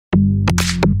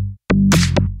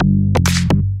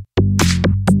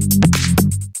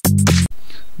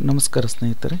ನಮಸ್ಕಾರ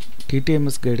ಸ್ನೇಹಿತರೆ,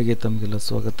 TTMS ಗೈಡ್ಗೆ ತಮಗೆಲ್ಲ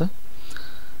ಸ್ವಾಗತ.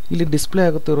 ಇಲ್ಲಿ ಡಿಸ್ಪ್ಲೇ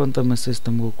ಆಗುತ್ತಿರುವಂಥ ಮೆಸೇಜ್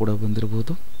ತಮಗೂ ಕೂಡ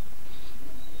ಬಂದಿರಬಹುದು.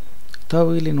 ತಾವು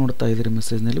ಇಲ್ಲಿ ನೋಡ್ತಾ ಇದ್ದೀರಿ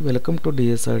ಮೆಸೇಜ್ನಲ್ಲಿ, welcome to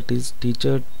DSERT's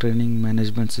teacher training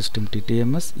management system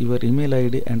TTMS. Your email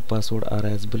ID and password R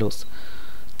as ಬಿಲೋಸ್.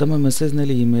 ತಮ್ಮ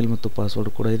ಮೆಸೇಜ್ನಲ್ಲಿ ಇಮೇಲ್ ಮತ್ತು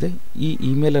ಪಾಸ್ವರ್ಡ್ ಕೂಡ ಇದೆ. ಈ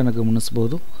ಇಮೇಲನ್ನು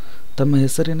ಗಮನಿಸಬಹುದು. ತಮ್ಮ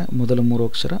ಹೆಸರಿನ ಮೊದಲ 3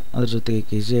 ಅಕ್ಷರ, ಅದರ ಜೊತೆಗೆ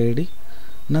KGID,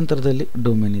 ನಂತರದಲ್ಲಿ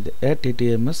ಡೊಮೇನ್ ಇದೆ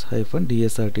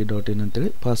 @TTMS-DSERT.in ಅಂತೇಳಿ.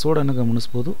 ಪಾಸ್ವರ್ಡನ್ನು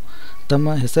ಗಮನಿಸ್ಬೋದು.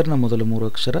 ತಮ್ಮ ಹೆಸರಿನ ಮೊದಲ 3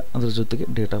 ಅಕ್ಷರ, ಅದರ ಜೊತೆಗೆ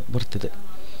ಡೇಟ್ ಆಫ್ ಬರ್ತ್ ಇದೆ.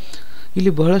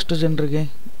 ಇಲ್ಲಿ ಬಹಳಷ್ಟು ಜನರಿಗೆ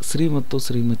ಶ್ರೀ ಮತ್ತು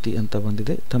ಶ್ರೀಮತಿ ಅಂತ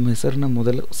ಬಂದಿದೆ. ತಮ್ಮ ಹೆಸರಿನ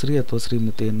ಮೊದಲು ಶ್ರೀ ಅಥವಾ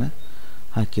ಶ್ರೀಮತಿಯನ್ನು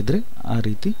ಹಾಕಿದರೆ ಆ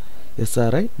ರೀತಿ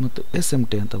SRI ಮತ್ತು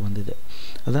SMT ಅಂತ ಬಂದಿದೆ.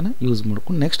 ಅದನ್ನು ಯೂಸ್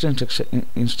ಮಾಡ್ಕೊಂಡು ನೆಕ್ಸ್ಟ್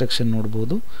ಇನ್ಸ್ಟ್ರಕ್ಷನ್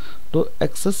ನೋಡ್ಬೋದು. ಟು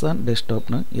ಆಕ್ಸೆಸ್ ಆನ್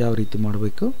ಡೆಸ್ಕ್ಟಾಪ್ನ ಯಾವ ರೀತಿ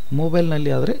ಮಾಡಬೇಕು,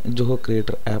 ಮೊಬೈಲ್ನಲ್ಲಿ ಆದರೆ ಜೋಹೋ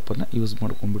ಕ್ರಿಯೇಟರ್ ಆ್ಯಪನ್ನು ಯೂಸ್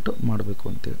ಮಾಡ್ಕೊಂಡ್ಬಿಟ್ಟು ಮಾಡಬೇಕು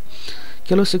ಅಂತೇಳಿ.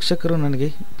 ಕೆಲವು ಶಿಕ್ಷಕರು ನನಗೆ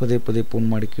ಪದೇ ಪದೇ ಫೋನ್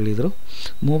ಮಾಡಿ ಕೇಳಿದರು,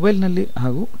 ಮೊಬೈಲ್ನಲ್ಲಿ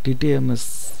ಹಾಗೂ TTMS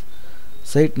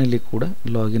ಸೈಟ್ನಲ್ಲಿ ಕೂಡ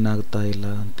ಲಾಗಿನ್ ಆಗ್ತಾ ಇಲ್ಲ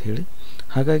ಅಂಥೇಳಿ.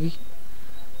 ಹಾಗಾಗಿ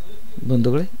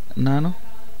ಬಂಧುಗಳೇ, ನಾನು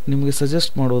ನಿಮಗೆ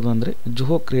ಸಜೆಸ್ಟ್ ಮಾಡೋದು ಅಂದರೆ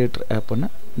ಜೋಹೋ ಕ್ರಿಯೇಟರ್ ಆ್ಯಪನ್ನು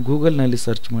ಗೂಗಲ್ನಲ್ಲಿ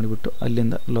ಸರ್ಚ್ ಮಾಡಿಬಿಟ್ಟು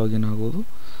ಅಲ್ಲಿಂದ ಲಾಗಿನ್ ಆಗೋದು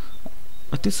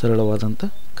ಅತಿ ಸರಳವಾದಂಥ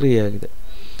ಕ್ರಿಯೆಯಾಗಿದೆ.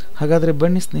 ಹಾಗಾದರೆ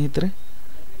ಬನ್ನಿ ಸ್ನೇಹಿತರೆ,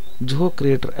 ಜೋಹೋ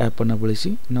ಕ್ರಿಯೇಟರ್ ಆ್ಯಪನ್ನು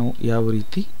ಬಳಸಿ ನಾವು ಯಾವ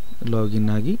ರೀತಿ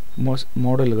ಲಾಗಿನ್ ಆಗಿ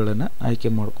ಮಾಡೆಲ್ಗಳನ್ನು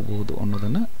ಆಯ್ಕೆ ಮಾಡ್ಕೋಬಹುದು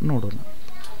ಅನ್ನೋದನ್ನು ನೋಡೋಣ.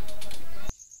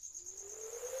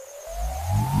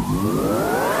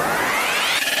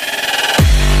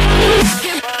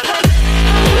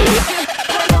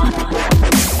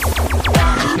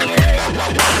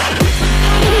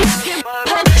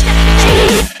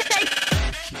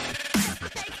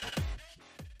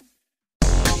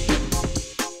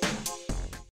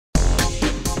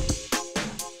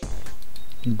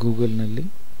 ಗೂಗಲ್ನಲ್ಲಿ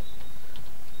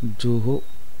ಜೋಹೋ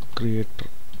ಕ್ರಿಯೇಟರ್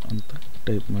ಅಂತ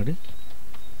ಟೈಪ್ ಮಾಡಿ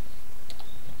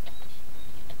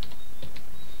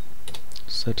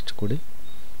ಸರ್ಚ್ ಕೊಡಿ.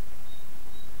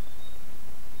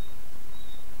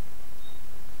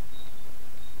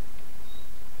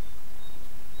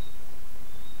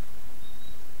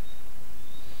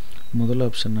 ಮೊದಲ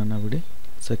ಆಪ್ಷನನ್ನು ಬಿಡಿ,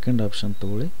 ಸೆಕೆಂಡ್ ಆಪ್ಷನ್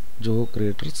ತಗೊಳ್ಳಿ. Zoho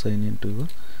creator sign in to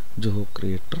your Zoho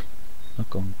creator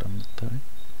account ಅನ್ನುತ್ತಾರೆ.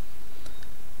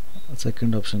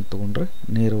 ಸೆಕೆಂಡ್ ಆಪ್ಷನ್ ತೊಗೊಂಡ್ರೆ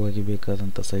ನೇರವಾಗಿ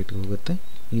ಬೇಕಾದಂಥ ಸೈಟ್ಗೆ ಹೋಗುತ್ತೆ.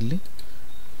 ಇಲ್ಲಿ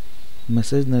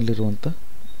ಮೆಸೇಜ್ನಲ್ಲಿರುವಂಥ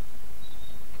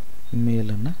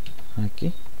ಮೇಲನ್ನು ಹಾಕಿ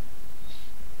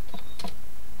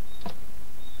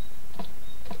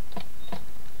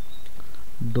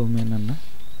ಡೊಮೇನನ್ನು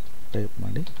ಟೈಪ್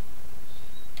ಮಾಡಿ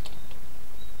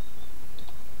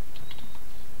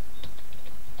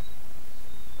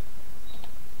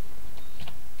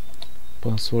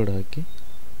ಪಾಸ್ವರ್ಡ್ ಹಾಕಿ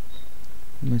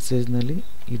ಮೆಸೇಜ್ನಲ್ಲಿ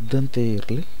ಇದ್ದಂತೆ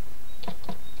ಇರಲಿ.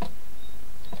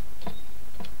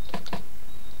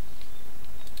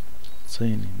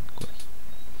 ಸೈನ್ ಇನ್ ಕೊಡಿ.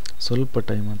 ಸ್ವಲ್ಪ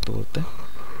ಟೈಮ್ ಅಂತ ತಗೊಳುತ್ತೆ.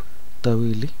 ತಾವು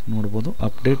ಇಲ್ಲಿ ನೋಡ್ಬೋದು,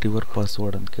 ಅಪ್ಡೇಟ್ ಯುವರ್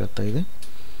ಪಾಸ್ವರ್ಡ್ ಅಂತ ಕೇಳ್ತಾ ಇದೆ.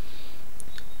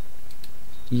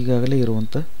 ಈಗಾಗಲೇ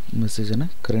ಇರುವಂಥ ಮೆಸೇಜನ್ನು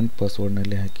ಕರೆಂಟ್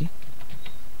ಪಾಸ್ವರ್ಡ್ನಲ್ಲಿ ಹಾಕಿ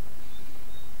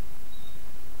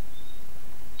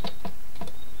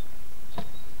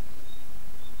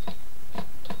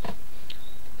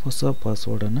ಹೊಸ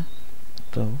ಪಾಸ್ವರ್ಡನ್ನು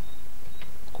ತಾವು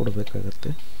ಕೊಡಬೇಕಾಗತ್ತೆ.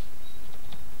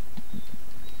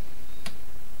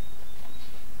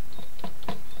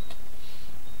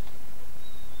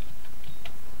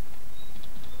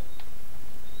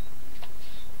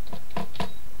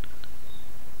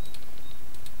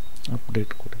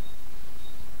 ಅಪ್ಡೇಟ್ ಕೊಡಿ.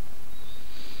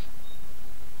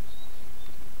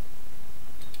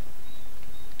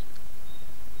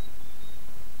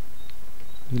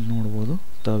 ಇಲ್ಲಿ ನೋಡ್ಬೋದು,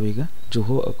 ತಾವೀಗ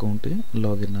ಜೋಹೋ ಅಕೌಂಟಿಗೆ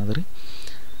ಲಾಗಿನ್ ಆದರೆ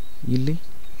ಇಲ್ಲಿ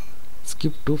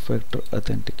ಸ್ಕಿಪ್ ಟು ಫ್ಯಾಕ್ಟರ್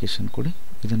ಅಥೆಂಟಿಕೇಶನ್ ಕೊಡಿ.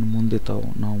 ಇದನ್ನು ಮುಂದೆ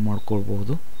ನಾವು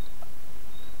ಮಾಡ್ಕೊಳ್ಬಹುದು.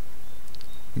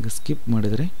 ಈಗ ಸ್ಕಿಪ್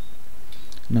ಮಾಡಿದರೆ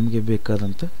ನಮಗೆ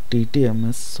ಬೇಕಾದಂಥ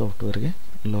TTMS ಸಾಫ್ಟ್ವೇರ್ಗೆ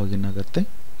ಲಾಗಿನ್ ಆಗುತ್ತೆ.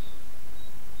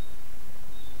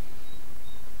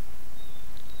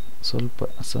 ಸ್ವಲ್ಪ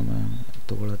ಸಮಯ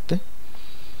ತಗೊಳ್ಳುತ್ತೆ.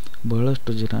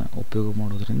 ಬಹಳಷ್ಟು ಜನ ಉಪಯೋಗ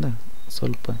ಮಾಡೋದ್ರಿಂದ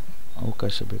ಸ್ವಲ್ಪ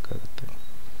ಅವಕಾಶ ಬೇಕಾಗುತ್ತೆ.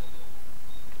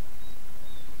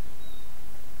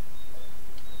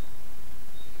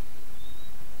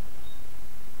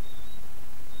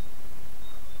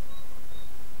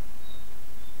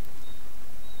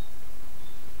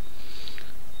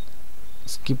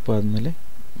 ಸ್ಕಿಪ್ ಆದಮೇಲೆ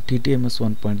TTMS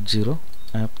 1.0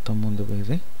 ಆ್ಯಪ್ ತಮ್ಮ ಮುಂದೆ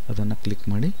ಇದೆ, ಅದನ್ನು ಕ್ಲಿಕ್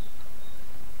ಮಾಡಿ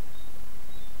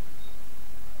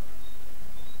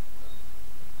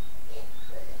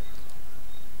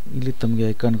ಇಲ್ಲಿ ತಮಗೆ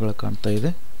ಐಕಾನ್ಗಳು ಕಾಣ್ತಾ ಇದೆ.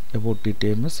 About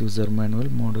TTMS, user manual,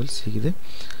 models ಹೀಗಿದೆ.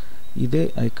 ಇದೇ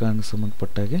ಐಕಾನ್ಗೆ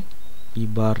ಸಂಬಂಧಪಟ್ಟಾಗೆ ಈ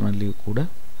ಬಾರ್ನಲ್ಲಿಯೂ ಕೂಡ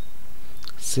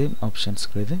ಸೇಮ್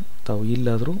ಆಪ್ಷನ್ಸ್ಗಳಿದೆ. ತಾವು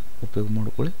ಇಲ್ಲಾದರೂ ಉಪಯೋಗ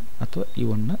ಮಾಡ್ಕೊಳ್ಳಿ ಅಥವಾ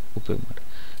ಇವನ್ನ ಉಪಯೋಗ ಮಾಡಿ.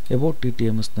 ಅಬೌಟ್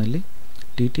TTMSನಲ್ಲಿ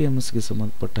TTMSಗೆ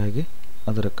ಸಂಬಂಧಪಟ್ಟ ಹಾಗೆ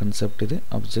ಅದರ ಕನ್ಸೆಪ್ಟ್ ಇದೆ,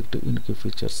 ಆಬ್ಜೆಕ್ಟಿವ್ ಯುನಿಕ್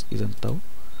ಫೀಚರ್ಸ್ ಇದನ್ನು ತಾವು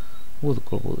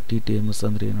ಓದ್ಕೊಳ್ಬೋದು. TTMS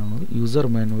ಅಂದರೆ ಏನು ಅನ್ನೋದು ಯೂಸರ್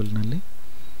ಮ್ಯಾನ್ಯುವಲ್ನಲ್ಲಿ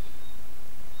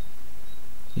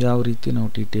ಯಾವ ರೀತಿ ನಾವು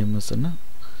TTMSನ್ನು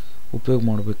ಉಪಯೋಗ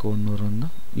ಮಾಡಬೇಕು ಅನ್ನೋದನ್ನು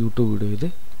ಯೂಟ್ಯೂಬ್ ವಿಡಿಯೋ ಇದೆ,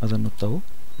 ಅದನ್ನು ತಾವು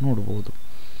ನೋಡ್ಬೋದು.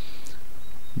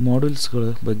 ಮಾಡ್ಯೂಲ್ಸ್ಗಳ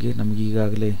ಬಗ್ಗೆ ನಮಗೆ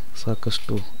ಈಗಾಗಲೇ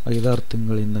ಸಾಕಷ್ಟು 5-6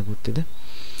 ತಿಂಗಳಿಂದ ಗೊತ್ತಿದೆ.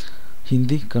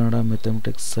 Hindi, Kannada,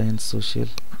 mathematics, science,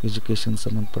 social, education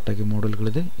ಸಂಬಂಧಪಟ್ಟಾಗೆ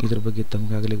ಮಾಡ್ಯೂಲ್ಗಳಿದೆ. ಇದ್ರ ಬಗ್ಗೆ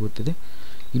ತಮಗಾಗಲೇ ಗೊತ್ತಿದೆ.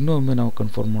 ಇನ್ನೂ ಒಮ್ಮೆ ನಾವು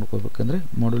ಕನ್ಫರ್ಮ್ ಮಾಡ್ಕೋಬೇಕಂದ್ರೆ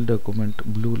ಮಾಡ್ಯೂಲ್ ಡಾಕ್ಯುಮೆಂಟ್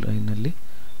ಬ್ಲೂ ಲೈನಲ್ಲಿ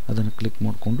ಅದನ್ನು ಕ್ಲಿಕ್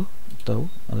ಮಾಡಿಕೊಂಡು ತಾವು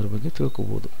ಅದರ ಬಗ್ಗೆ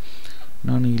ತಿಳ್ಕೊಬೋದು.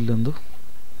 ನಾನು ಇಲ್ಲೊಂದು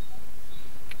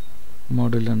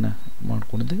ಮಾಡ್ಯೂಲನ್ನು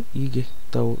ಮಾಡ್ಕೊಂಡಿದ್ದೆ. ಹೀಗೆ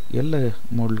ತಾವು ಎಲ್ಲ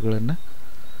ಮಾಡ್ಯೂಲ್ಗಳನ್ನು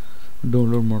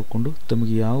ಡೌನ್ಲೋಡ್ ಮಾಡಿಕೊಂಡು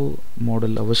ತಮಗೆ ಯಾವ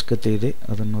ಮಾಡೆಲ್ ಅವಶ್ಯಕತೆ ಇದೆ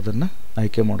ಅದನ್ನು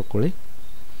ಆಯ್ಕೆ ಮಾಡಿಕೊಳ್ಳಿ.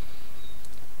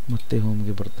 ಮತ್ತೆ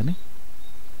ಹೋಮ್ಗೆ ಬರ್ತಾನೆ.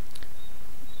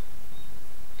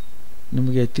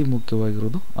 ನಮಗೆ ಅತಿ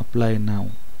ಮುಖ್ಯವಾಗಿರೋದು ಅಪ್ಲೈ ನಾವು.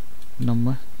 ನಮ್ಮ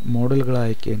ಮಾಡೆಲ್ಗಳ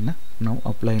ಆಯ್ಕೆಯನ್ನು ನಾವು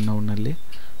ಅಪ್ಲೈ ನೌನಲ್ಲಿ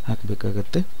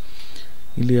ಹಾಕಬೇಕಾಗತ್ತೆ.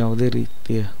 ಇಲ್ಲಿ ಯಾವುದೇ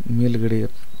ರೀತಿಯ ಮೇಲ್ಗಡೆ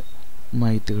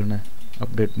ಮಾಹಿತಿಗಳನ್ನ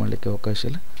ಅಪ್ಡೇಟ್ ಮಾಡಲಿಕ್ಕೆ ಅವಕಾಶ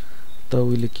ಇಲ್ಲ. ತಾವು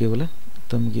ಇಲ್ಲಿ ಕೇವಲ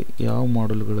ತಮಗೆ ಯಾವ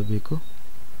ಮಾಡೆಲ್ಗಳು ಬೇಕು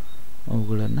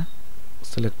ಅವುಗಳನ್ನು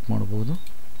ಸೆಲೆಕ್ಟ್ ಮಾಡ್ಬೋದು.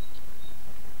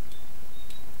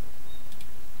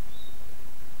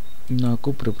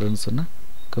 4 ಪ್ರಿಫರೆನ್ಸನ್ನು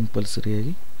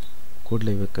ಕಂಪಲ್ಸರಿಯಾಗಿ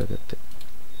ಕೊಡಲೇಬೇಕಾಗತ್ತೆ.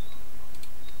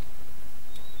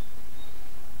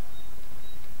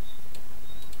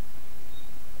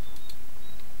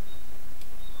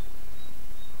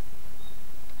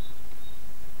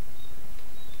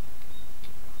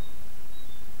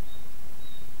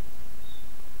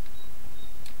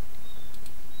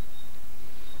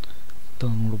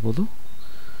 ತಾವು ನೋಡ್ಬೋದು.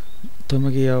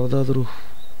 ತಮಗೆ ಯಾವುದಾದ್ರೂ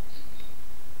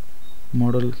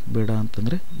ಮಾಡೆಲ್ ಬೇಡ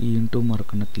ಅಂತಂದರೆ ಈ ಇಂಟು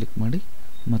ಮಾರ್ಕನ್ನು ಕ್ಲಿಕ್ ಮಾಡಿ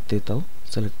ಮತ್ತೆ ತಾವು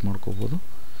ಸೆಲೆಕ್ಟ್ ಮಾಡ್ಕೋಬೋದು.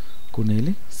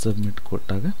 ಕೊನೆಯಲ್ಲಿ ಸಬ್ಮಿಟ್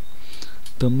ಕೊಟ್ಟಾಗ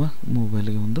ತಮ್ಮ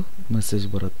ಮೊಬೈಲ್ಗೆ ಒಂದು ಮೆಸೇಜ್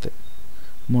ಬರುತ್ತೆ,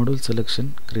 ಮಾಡ್ಯೂಲ್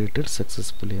ಸೆಲೆಕ್ಷನ್ ಕ್ರಿಯೇಟೆಡ್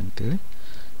ಸಕ್ಸಸ್ಫುಲಿ ಅಂತೇಳಿ.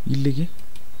 ಇಲ್ಲಿಗೆ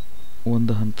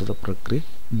ಒಂದು ಹಂತದ ಪ್ರಕ್ರಿಯೆ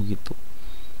ಮುಗೀತು.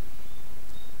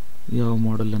 ಯಾವ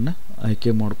ಮಾಡೆಲನ್ನು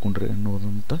ಆಯ್ಕೆ ಮಾಡಿಕೊಂಡ್ರಿ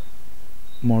ಅನ್ನೋದಂಥ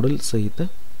ಮಾಡೆಲ್ ಸಹಿತ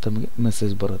ತಮಗೆ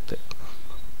ಮೆಸೇಜ್ ಬರುತ್ತೆ.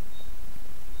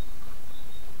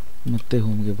 ಮತ್ತೆ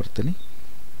ಹೋಮ್ಗೆ ಬರ್ತೀನಿ.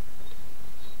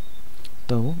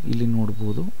 ತಾವು ಇಲ್ಲಿ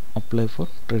ನೋಡ್ಬೋದು ಅಪ್ಲೈ ಫಾರ್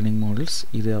ಟ್ರೈನಿಂಗ್ ಮಾಡೆಲ್ಸ್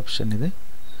ಇದೇ ಆಪ್ಷನ್ ಇದೆ.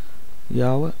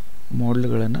 ಯಾವ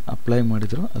ಮಾಡೆಲ್ಗಳನ್ನು ಅಪ್ಲೈ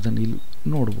ಮಾಡಿದ್ರು ಅದನ್ನು ಇಲ್ಲಿ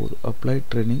ನೋಡ್ಬೋದು. ಅಪ್ಲೈ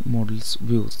ಟ್ರೈನಿಂಗ್ ಮಾಡೆಲ್ಸ್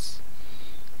ವ್ಯೂಸ್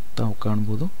ತಾವು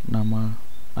ಕಾಣ್ಬೋದು. ನಮ್ಮ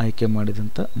ಆಯ್ಕೆ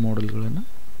ಮಾಡಿದಂಥ ಮಾಡೆಲ್ಗಳನ್ನು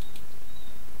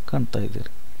ಕಾಣ್ತಾ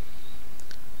ಇದ್ದೀರಿ.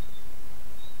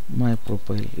 ಮೈ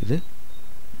ಪ್ರೊಫೈಲ್ ಇದೆ.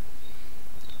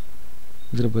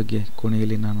 ಇದರ ಬಗ್ಗೆ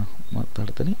ಕೊನೆಯಲ್ಲಿ ನಾನು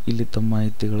ಮಾತಾಡ್ತೇನೆ. ಇಲ್ಲಿ ತಮ್ಮ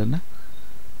ಮಾಹಿತಿಗಳನ್ನು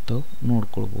ತಾವು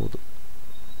ನೋಡ್ಕೊಳ್ಬೋದು.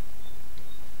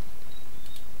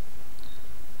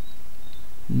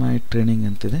 ಮೈ ಟ್ರೈನಿಂಗ್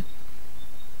ಅಂತಿದೆ.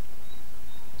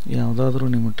 ಯಾವುದಾದ್ರೂ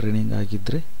ನಿಮ್ಮ ಟ್ರೈನಿಂಗ್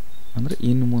ಆಗಿದ್ದರೆ ಅಂದರೆ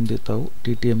ಇನ್ನು ಮುಂದೆ ತಾವು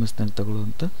TTMSನಲ್ಲಿ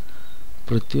ತಗೊಳ್ಳುವಂಥ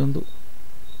ಪ್ರತಿಯೊಂದು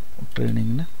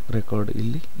ಟ್ರೈನಿಂಗ್ನ ರೆಕಾರ್ಡ್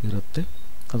ಇಲ್ಲಿ ಇರುತ್ತೆ,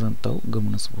 ಅದನ್ನು ತಾವು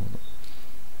ಗಮನಿಸ್ಬೋದು.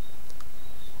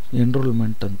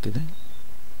 ಎನ್ರೋಲ್ಮೆಂಟ್ ಅಂತಿದೆ.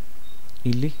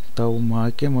 ಇಲ್ಲಿ ತಾವು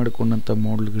ಆಯ್ಕೆ ಮಾಡಿಕೊಂಡಂಥ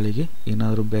ಮಾಡ್ಯೂಲ್ಗಳಿಗೆ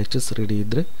ಏನಾದರೂ ಬ್ಯಾಚಸ್ ರೆಡಿ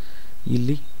ಇದ್ದರೆ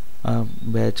ಇಲ್ಲಿ ಆ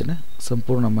ಬ್ಯಾಚ್ನ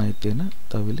ಸಂಪೂರ್ಣ ಮಾಹಿತಿಯನ್ನು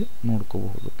ತಾವಿಲ್ಲಿ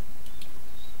ನೋಡ್ಕೋಬಹುದು.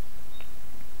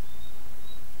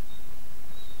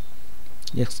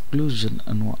 ಎಕ್ಸ್ಕ್ಲೂಷನ್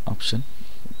ಅನ್ನುವ ಆಪ್ಷನ್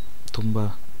ತುಂಬ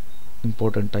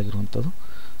ಇಂಪಾರ್ಟೆಂಟ್ ಆಗಿರುವಂಥದ್ದು.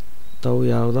 ತಾವು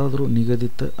ಯಾವುದಾದ್ರೂ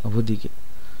ನಿಗದಿತ ಅವಧಿಗೆ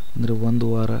ಅಂದರೆ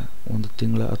 1 ವಾರ, 1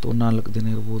 ತಿಂಗಳ ಅಥವಾ 4 ದಿನ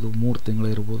ಇರ್ಬೋದು, 3 ತಿಂಗಳ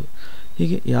ಇರ್ಬೋದು,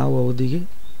 ಹೀಗೆ ಯಾವ ಅವಧಿಗೆ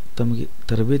ತಮಗೆ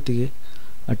ತರಬೇತಿಗೆ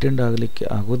ಅಟೆಂಡ್ ಆಗಲಿಕ್ಕೆ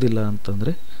ಆಗೋದಿಲ್ಲ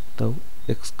ಅಂತಂದರೆ ತಾವು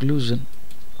ಎಕ್ಸ್ಕ್ಲೂಷನ್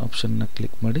ಆಪ್ಷನ್ನ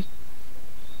ಕ್ಲಿಕ್ ಮಾಡಿ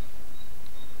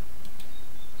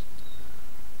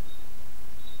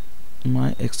ಮೈ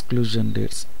exclusion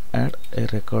dates add A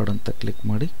record ಅಂತ ಕ್ಲಿಕ್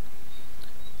ಮಾಡಿ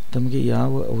ತಮಗೆ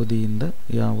ಯಾವ ಅವಧಿಯಿಂದ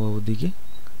ಯಾವ ಅವಧಿಗೆ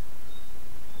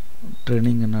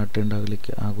ಟ್ರೈನಿಂಗನ್ನು ಅಟೆಂಡ್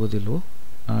ಆಗಲಿಕ್ಕೆ ಆಗೋದಿಲ್ವೋ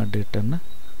ಆ ಡೇಟನ್ನು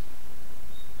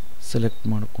ಸೆಲೆಕ್ಟ್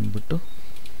ಮಾಡ್ಕೊಂಡ್ಬಿಟ್ಟು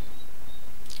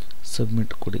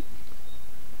ಸಬ್ಮಿಟ್ ಕೊಡಿ.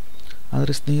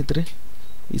 ಆದರೆ ಸ್ನೇಹಿತರೆ,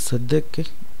 ಈ ಸದ್ಯಕ್ಕೆ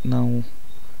ನಾವು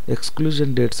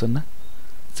ಎಕ್ಸ್ಕ್ಲೂಷನ್ ಡೇಟ್ಸನ್ನು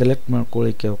ಸೆಲೆಕ್ಟ್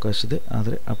ಮಾಡ್ಕೊಳ್ಳಿಕ್ಕೆ ಅವಕಾಶ ಇದೆ,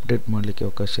 ಆದರೆ ಅಪ್ಡೇಟ್ ಮಾಡಲಿಕ್ಕೆ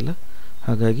ಅವಕಾಶ ಇಲ್ಲ.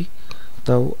 ಹಾಗಾಗಿ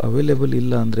ತಾವು ಅವೈಲೇಬಲ್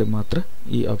ಇಲ್ಲ ಅಂದರೆ ಮಾತ್ರ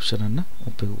ಈ ಆಪ್ಷನನ್ನು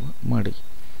ಉಪಯೋಗ ಮಾಡಿ.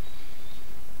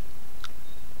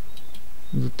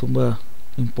 ಇದು ತುಂಬ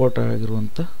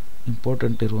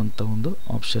ಇಂಪಾರ್ಟೆಂಟ್ ಇರುವಂಥ ಒಂದು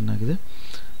ಆಪ್ಷನ್ ಆಗಿದೆ.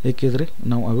 ಏಕೆಂದರೆ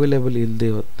ನಾವು ಅವೈಲೇಬಲ್ ಇಲ್ಲದೆ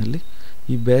ಹೊತ್ತಿನಲ್ಲಿ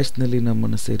ಈ ಬ್ಯಾಚ್ನಲ್ಲಿ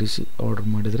ನಮ್ಮನ್ನು ಸೇರಿಸಿ ಆರ್ಡರ್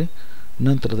ಮಾಡಿದರೆ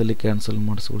ನಂತರದಲ್ಲಿ ಕ್ಯಾನ್ಸಲ್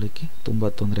ಮಾಡಿಸ್ಕೊಳ್ಳಿಕ್ಕೆ ತುಂಬ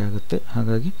ತೊಂದರೆ ಆಗುತ್ತೆ.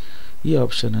 ಹಾಗಾಗಿ ಈ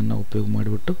ಆಪ್ಷನನ್ನು ಉಪಯೋಗ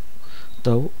ಮಾಡಿಬಿಟ್ಟು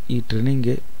ತಾವು ಈ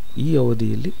ಟ್ರೈನಿಂಗ್ಗೆ ಈ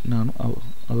ಅವಧಿಯಲ್ಲಿ ನಾನು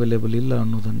ಅವೈಲೇಬಲ್ ಇಲ್ಲ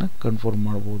ಅನ್ನೋದನ್ನು ಕನ್ಫರ್ಮ್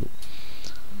ಮಾಡ್ಬೋದು.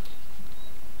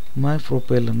 ಮೈ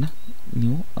ಪ್ರೊಫೈಲನ್ನು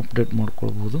ನೀವು ಅಪ್ಡೇಟ್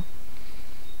ಮಾಡ್ಕೊಳ್ಬೋದು.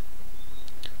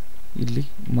 ಇಲ್ಲಿ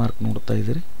ಮಾರ್ಕ್ ನೋಡ್ತಾ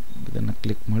ಇದ್ದೀರಿ, ಇದನ್ನು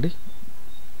ಕ್ಲಿಕ್ ಮಾಡಿ.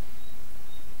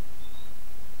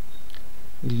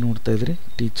 ಇಲ್ಲಿ ನೋಡ್ತಾ ಇದ್ದೀರಿ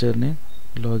teacher name,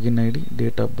 login I D,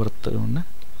 date of ಬರ್ತವನ್ನು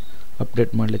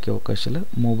update ಮಾಡಲಿಕ್ಕೆ ಅವಕಾಶ ಇಲ್ಲ.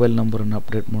 ಮೊಬೈಲ್ ನಂಬರನ್ನು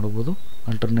ಅಪ್ಡೇಟ್ ಮಾಡ್ಬೋದು.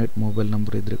 ಆಲ್ಟರ್ನೇಟ್ ಮೊಬೈಲ್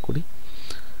ನಂಬರ್ ಇದ್ದರೆ ಕೊಡಿ.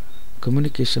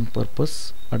 ಕಮ್ಯುನಿಕೇಷನ್ ಪರ್ಪಸ್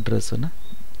ಅಡ್ರೆಸ್ಸನ್ನು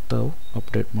ತಾವು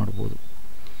ಅಪ್ಡೇಟ್ ಮಾಡ್ಬೋದು.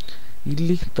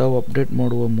 ಇಲ್ಲಿ ತಾವು ಅಪ್ಡೇಟ್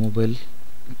ಮಾಡುವ ಮೊಬೈಲ್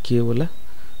ಕೇವಲ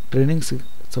ಟ್ರೈನಿಂಗ್ಸಿಗೆ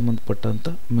ಸಂಬಂಧಪಟ್ಟಂಥ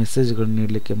ಮೆಸೇಜ್ಗಳನ್ನ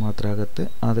ನೀಡಲಿಕ್ಕೆ ಮಾತ್ರ ಆಗುತ್ತೆ.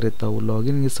 ಆದರೆ ತಾವು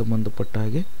ಲಾಗಿನ್ಗೆ ಸಂಬಂಧಪಟ್ಟ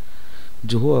ಹಾಗೆ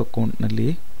ಜೋಹೋ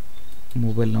ಅಕೌಂಟ್ನಲ್ಲಿಯೇ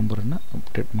ಮೊಬೈಲ್ ನಂಬರನ್ನು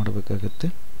ಅಪ್ಡೇಟ್ ಮಾಡಬೇಕಾಗತ್ತೆ.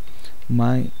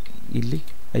 ಇಲ್ಲಿ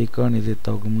ಐಕಾನ್ ಇದೆ,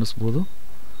 ತಾವು ಗಮನಿಸ್ಬೋದು.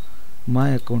 ಮೈ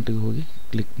ಅಕೌಂಟಿಗೆ ಹೋಗಿ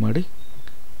ಕ್ಲಿಕ್ ಮಾಡಿ,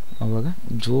 ಆವಾಗ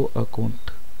ಜೋಹೋ ಅಕೌಂಟ್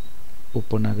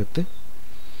ಓಪನ್ ಆಗುತ್ತೆ.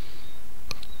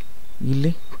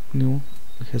 ಇಲ್ಲಿ ನೀವು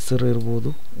ಹೆಸರು ಇರ್ಬೋದು,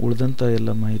 ಉಳಿದಂಥ ಎಲ್ಲ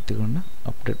ಮಾಹಿತಿಗಳನ್ನ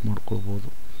ಅಪ್ಡೇಟ್ ಮಾಡ್ಕೊಳ್ಬೋದು.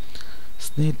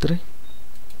 ಸ್ನೇಹಿತರೆ,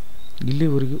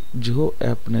 ಇಲ್ಲಿವರೆಗೂ ಜೋಹೋ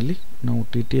ಆ್ಯಪ್ನಲ್ಲಿ ನಾವು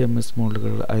TTMS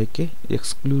ಮಾಡ್ಯೂಲ್ಗಳ ಆಯ್ಕೆ,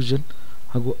 ಎಕ್ಸ್ಕ್ಲೂಷನ್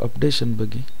ಹಾಗೂ ಅಪ್ಡೇಷನ್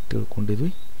ಬಗ್ಗೆ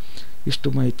ತಿಳ್ಕೊಂಡಿದ್ವಿ. ಇಷ್ಟು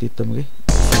ಮಾಹಿತಿ ತಮಗೆ